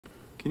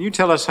Can you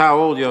tell us how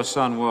old your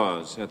son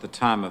was at the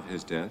time of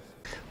his death?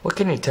 What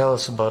can you tell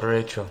us about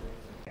Rachel?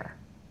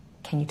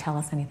 Can you tell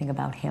us anything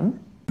about him?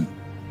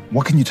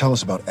 What can you tell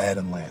us about Ed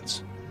and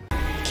Lance?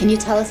 Can you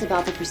tell us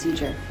about the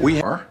procedure?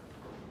 We are.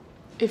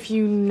 If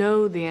you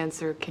know the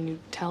answer, can you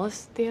tell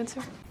us the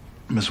answer?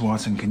 Miss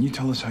Watson, can you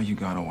tell us how you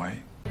got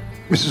away?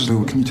 Mrs.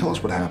 Liu, can you tell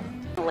us what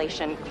happened?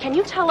 Can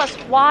you tell us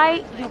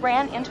why you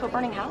ran into a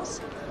burning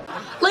house?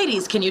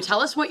 Ladies, can you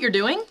tell us what you're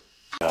doing?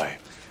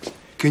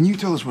 Can you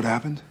tell us what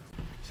happened?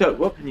 So,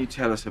 what can you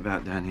tell us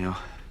about Danielle?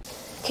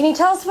 Can you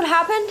tell us what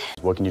happened?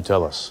 What can you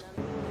tell us?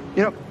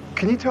 You know,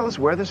 can you tell us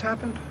where this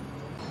happened?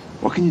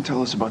 What can you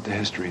tell us about the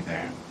history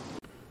there?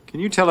 Can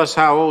you tell us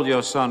how old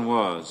your son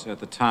was at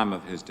the time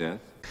of his death?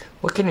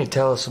 What can you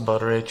tell us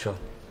about Rachel?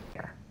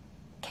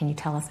 Can you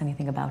tell us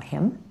anything about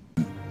him?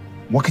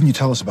 What can you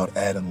tell us about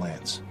Ed and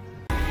Lance?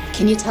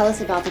 Can you tell us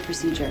about the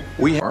procedure?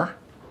 We are.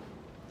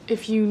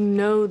 If you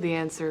know the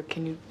answer,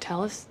 can you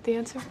tell us the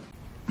answer?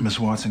 Miss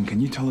Watson, can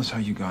you tell us how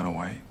you got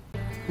away?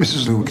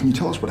 Mrs. Liu, can you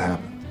tell us what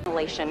happened?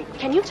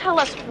 Can you tell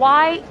us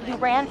why you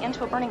ran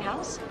into a burning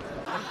house?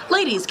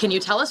 Ladies, can you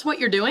tell us what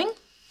you're doing?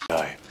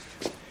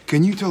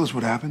 Can you tell us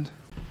what happened?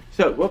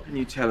 So, what can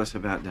you tell us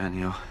about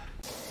Danielle?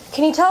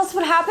 Can you tell us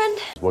what happened?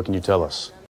 What can you tell us?